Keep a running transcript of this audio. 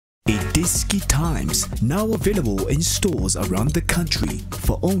iDiskiTimes, now available in stores around the country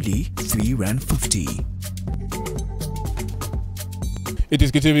for only R3.50.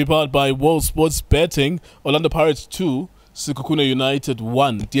 iDiskiTV powered by World Sports Betting. Orlando Pirates 2, Sekhukhune United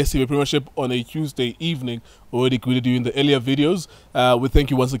 1. DStv Premiership on a Tuesday evening. Already greeted you in the earlier videos. We thank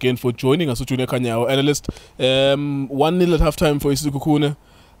you once again for joining us. Khanye, our analyst. 1-0 at halftime for Sekhukhune.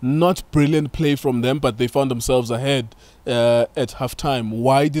 Not brilliant play from them, but they found themselves ahead at halftime.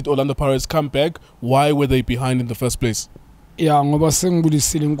 Why did Orlando Pirates come back? Why were they behind in the first place? Yeah, ngoba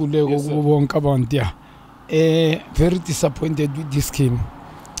sengibulisile inkululeko kubo bonke abantu. Yeah. Very disappointed with this game.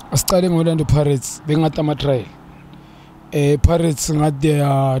 Starting Orlando Pirates, bengathi ama-trial. Pirates ngathi they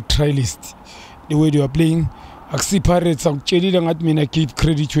are trialist. The way they were playing. Akusi Pirates akutshelile ngathi mina give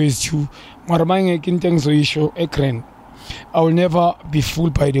credit to S2. Mara mangeke into engizoyisho ekran. I will never be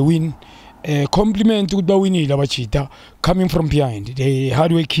fooled by the win. Compliment to the winning Labachita coming from behind. The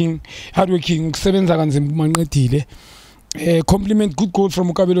hardworking, sevenza kanzima manqedile. Compliment good goal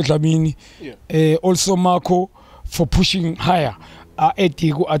from Kabelo Dlamini. Also Marco for pushing higher.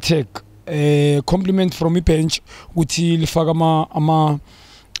 Ethical attack. Compliment from the bench uthi lifaka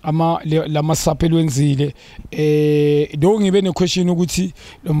lama sapelo wenzile. Don't ngibe ne question ukuthi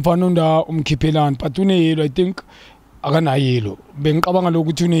lo mfana onda umkhiphelana, but une yellow I think. Agana yellow. Bengicabanga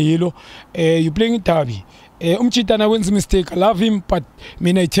lokuthi une yellow. You playing derby. Umchitana wenza mistake. I love him, but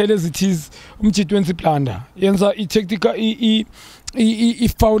mina I tell as it is umchit wenza blunder. Yenza I tactical I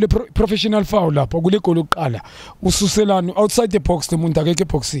foul professional foul lapho kule goal oqala. Ususelana outside the box lemuntu akeke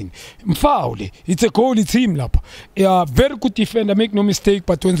boxing. Mfoul. It's a goal, it's him lapho. Yeah, very good defender, make no mistake,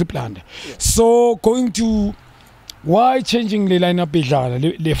 but wenza blunder. So going to why changing the lineup bedlala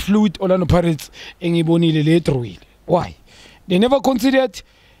le fluid Orlando Pirates engibonile le throwile. Why? They never considered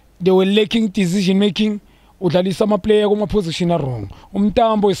they were lacking decision making. Udlalisa ama player kuma position wrong.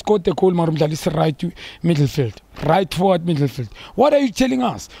 Mntambo scored the goal mara udlalisa right midfield, right forward midfield. What are you telling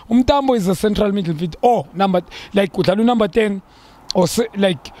us? Mntambo is a central midfield. Oh, number 10 or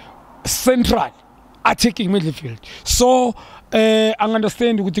like central attacking midfield. So I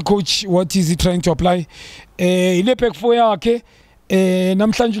understand with the coach what is he trying to apply. Ile back four yakhe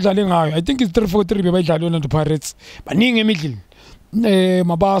namhlanje udlale ngayo. I think it's 3-4-3 bebayidlala Orlando Pirates. Baningi emiddle.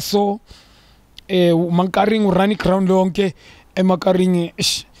 Mabaso Makaringe running ground lonke Makaringe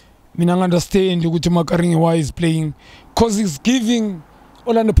mina understand ukuthi Makaringe why is playing cause he's giving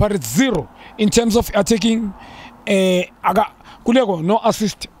Orlando Pirates 0 in terms of attacking. Kuleko no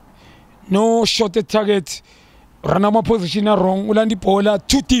assist, no shot at target, run ama position wrong, ulandi bola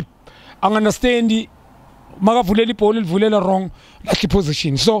too deep. I understand Magavuleli ball vulela wrong like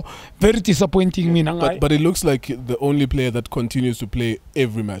position. So very disappointing me. But it looks like the only player that continues to play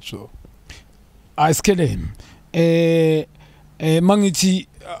every match though. I scale him. Mangiti,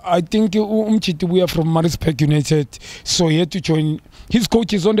 I think we are from Maritzburg United, so he had to join. His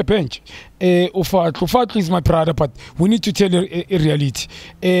coach is on the bench. Ufat is my brother, but we need to tell a reality.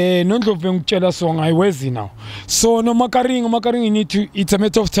 None of them tell us song I was now. So no Makaringe need to. It's a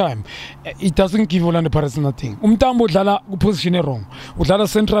matter of time. It doesn't give Orlando Pirates nothing. Mntambo dlala position wrong. Udlala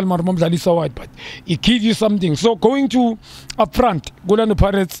central marmam dlalisa wide, but it gives you something. So going to up front, Orlando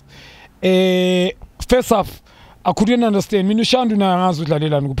Pirates. First half, I couldn't understand. Minu Shandu na ngazi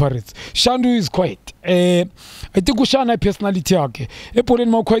udlalela ku Pirates. Shandu is quiet. I think ushana personality yakhe.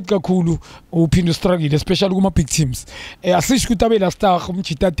 Epoleni ma quiet kakhulu uphinda struggle especially kuma big teams. Asish kutabela star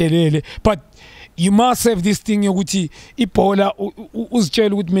umchita telele, but you must have this thing yokuthi ibhola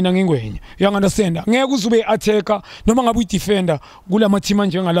uzitshela ukuthi mina ngingwenya. You understand? Ngeke uzube attacker noma ngabe udefender kulama team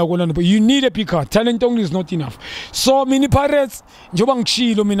njengala koLorlando, but you need a picker. Talent only is not enough. So mini Pirates njoba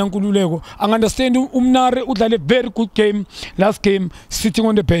ngishilo mina Nkululeko, I understand umnare udlale very good game last game sitting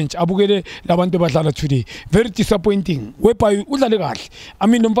on the bench abukele labantu badlala today. Very disappointing. Whereby udlale kahle. I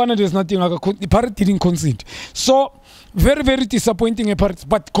mean nomfana there's nothing Pirates didn't concede. So very disappointing Pirates,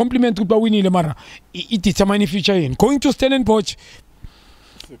 but compliment to winile mara it determine future in going to Stellenbosch.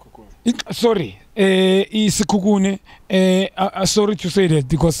 Sorry, Sekhukhune. Sorry to say that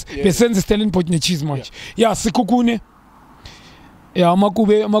because they send the Stellenbosch in a cheese match. Yeah, Sekhukhune. Yeah,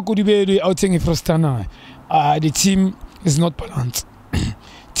 Makudibeli outing Frostana. The team is not balanced.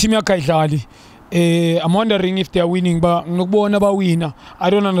 Team yakaidlali. I'm wondering if they are winning, but winner. I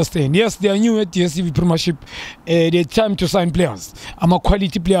don't understand. Yes, they are new at DStv Premiership. They time to sign players. I'm a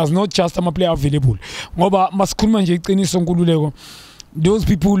quality players, not just I'm a player available. Those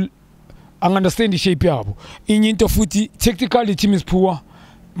people, I understand the shape yabo. In Interfooty, technically the team is poor.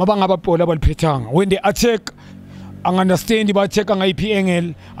 When they attack, I understand the attack on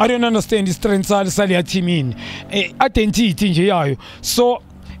IPNL. I don't understand the strengths of the team in. So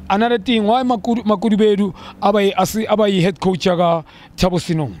another thing, why Makuribedu abai head coach aga Thabo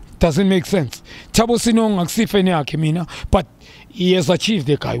Sinong? Doesn't make sense. Thabo Sinong aksifene akemina, but he has achieved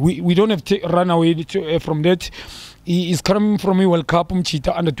the guy. We don't have to run away from that. He is coming from a World Cup,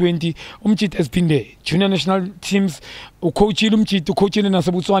 Umchita under 20. Umchita has been there. Junior national teams, coaching Umchita, coaching in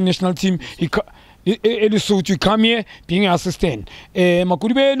Botswana national team. Elisotho Khanye being an assistant.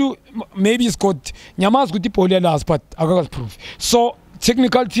 Makuribedu maybe he's got Nyamas good people last, but I got proof. So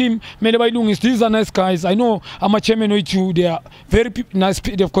technical team, these are nice guys. I know I'm a chairman with you. They are very nice.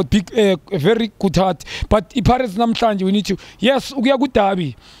 They've got big, very good heart. But if Paris Namtanje, we need to. Yes, we are good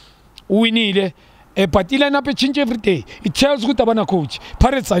derby. We need. But Ilana change every day. It tells good about a coach.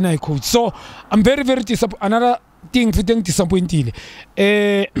 Pirates are not a coach. So I'm very, very disappointed. Another thing for them disappointed.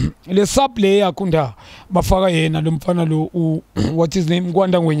 The sub player Kunda Bafaga yena lumfana lo what is name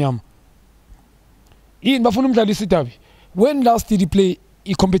Gwanda Wenyam. In Bafunum DStv. When last did he play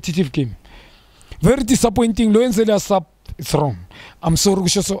a competitive game? Very disappointing. Loenzela sub it's wrong. I'm sorry.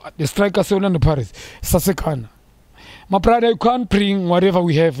 So the striker say on the Paris. Sasekana. My brother, you can't bring whatever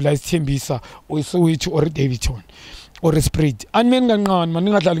we have like Tembisa or Soweto or Davidson or a spread. And men gangan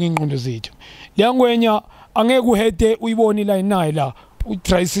maningadalingin ngondo zethu. Yangwenya angeke uhete uyibonile inaila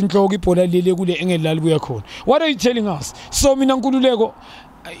uTrice inhlobo ibhola lele kule engelali kuyakhona. What are you telling us? So mina Nkululeko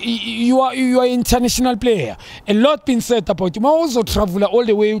you are international player. A lot been said about you. I also travel all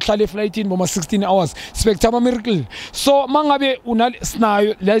the way uhlale flight in for 16 hours. Spectacular miracle. So mangabe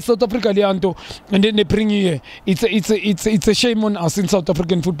unal like South Africa lianto and then they bring you here. It's a shame on us in South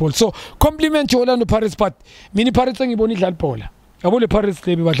African football. So compliment to Orlando Paris, but mini Paris ngiboni dlala bola. Yabo le Paris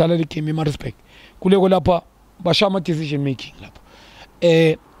lebe badlala le game ma respect. Kuleko lapha bashama decision making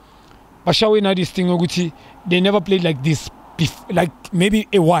lapha. Bashawe this thing ukuthi they never played like this. Like maybe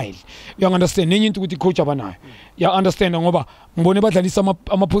a while. You understand? Nenye into the coach abanayo. You understand ngoba ngibone badlalisa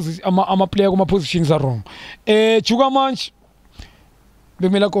ama player kuma positions are wrong. Chuka manch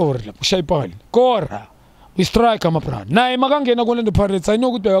bemela kora ushayipali. Kora. We strike ama brand. Naye makangena kuLorlando Pirates I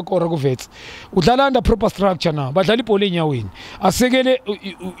know ukuthi bayakora ku Vets. Udlala under proper structure na. Badlala ibhola enyaweni. Asekele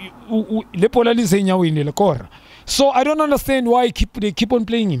le bhola lise enyaweni le kora. So I don't understand why they keep on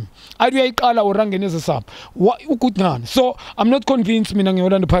playing him. I do iqala orangene as a sub. So I'm not convinced mina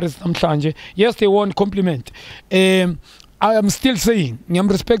ngeOrlando Pirates namhlanje. Yes, they won compliment. I am still saying, ngiyam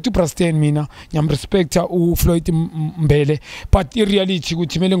respect to Prasten mina, ngiyam respect u Floyd Mbele, but in reality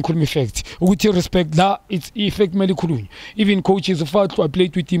ukuthi mele ngikhuluma effect. Ukuthi respect la it's effect mele khulunywe. Even coaches of I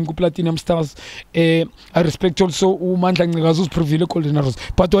played with him ku Platinum Stars. I respect also uMandla Ncikazi uSiphuvile Coordinators.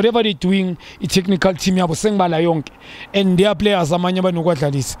 But whatever they doing, it's technical team yabo sengibala yonke and their players amanye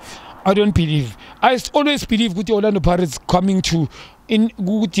abanokwadlalisa. I don't believe. I always believe ukuthi Orlando Pirates coming to in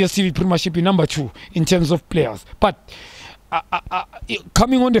DStv Premiership number 2 in terms of players. But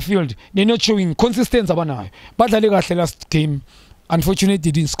coming on the field, they're not showing consistency. But last game, unfortunately,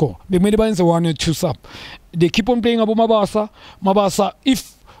 they didn't score. They made a 1 or 2 sub. They keep on playing about Mabasa,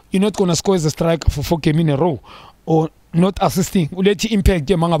 if you're not going to score as a striker for 4 games in a row or not assisting, will let you impact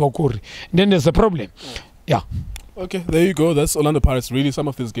the Mangabakuri. Then there's a problem. Yeah. Okay, there you go. That's Orlando Pirates. Really, some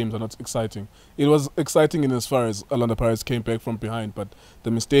of these games are not exciting. It was exciting in as far as Orlando Pirates came back from behind, but the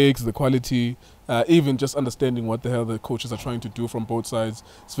mistakes, the quality, even just understanding what the hell the coaches are trying to do from both sides,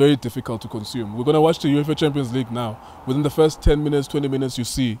 it's very difficult to consume. We're going to watch the UEFA Champions League now. Within the first 10 minutes, 20 minutes, you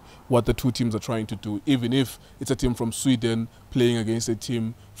see what the two teams are trying to do. Even if it's a team from Sweden playing against a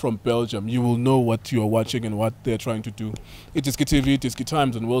team from Belgium, you will know what you are watching and what they're trying to do. It is iDiskiTV,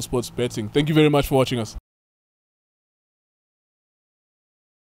 iDiskiTimes, and World Sports Betting. Thank you very much for watching us.